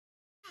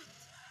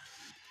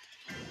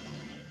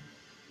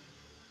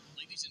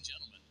Ladies and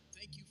gentlemen,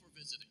 thank you for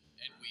visiting,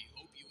 and we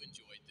hope you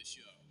enjoyed the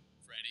show.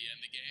 Freddy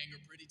and the gang are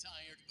pretty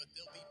tired, but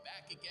they'll be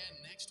back again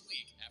next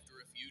week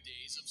after a few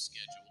days of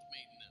scheduled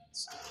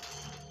maintenance.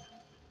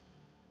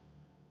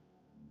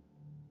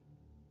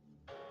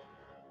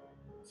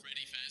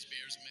 Freddy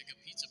Fazbear's Mega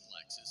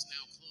Pizzaplex is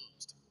now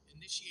closed,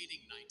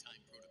 initiating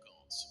nighttime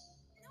protocols.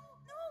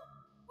 No,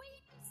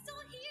 wait, I'm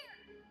still here.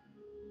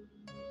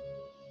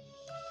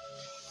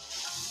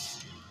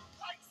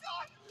 My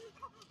son!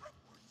 I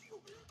want you!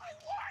 I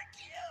want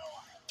you!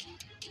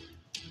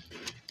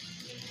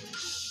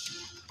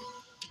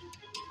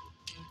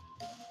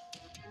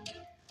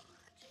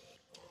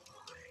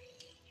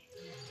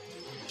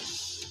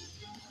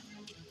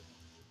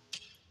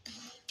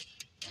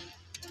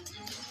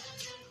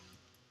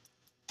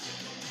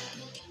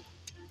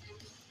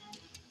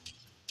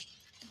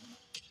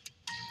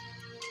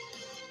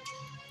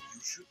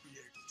 You should be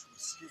able to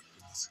escape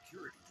when the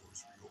security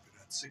doors reopen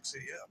at 6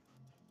 a.m.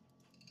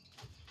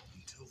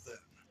 Until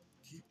then,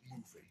 keep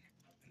moving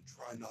and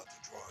try not to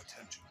draw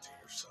attention to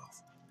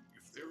yourself.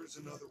 If there is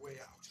another way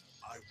out,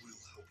 I will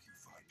help you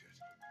find it.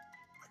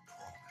 I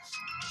promise.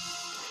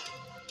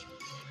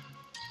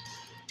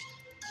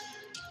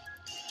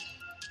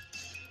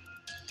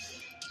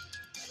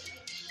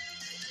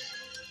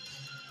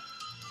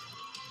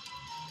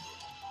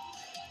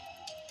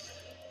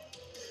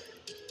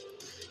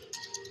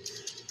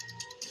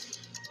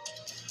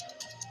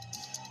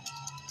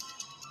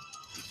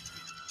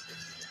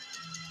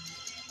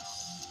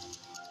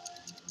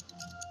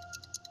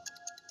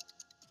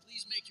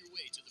 Please make your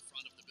way to the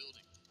front of the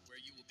building, where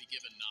you will be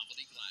given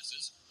novelty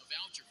glasses, a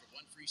voucher for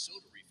 1 free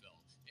soda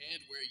refill, and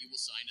where you will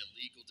sign a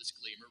legal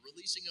disclaimer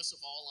releasing us of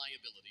all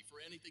liability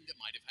for anything that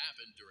might have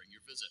happened during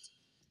your visit.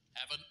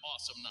 Have an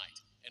awesome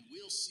night, and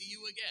we'll see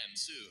you again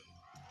soon.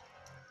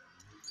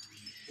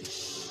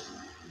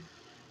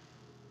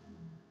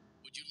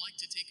 Would you like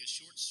to take a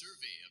short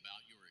survey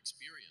about your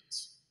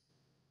experience?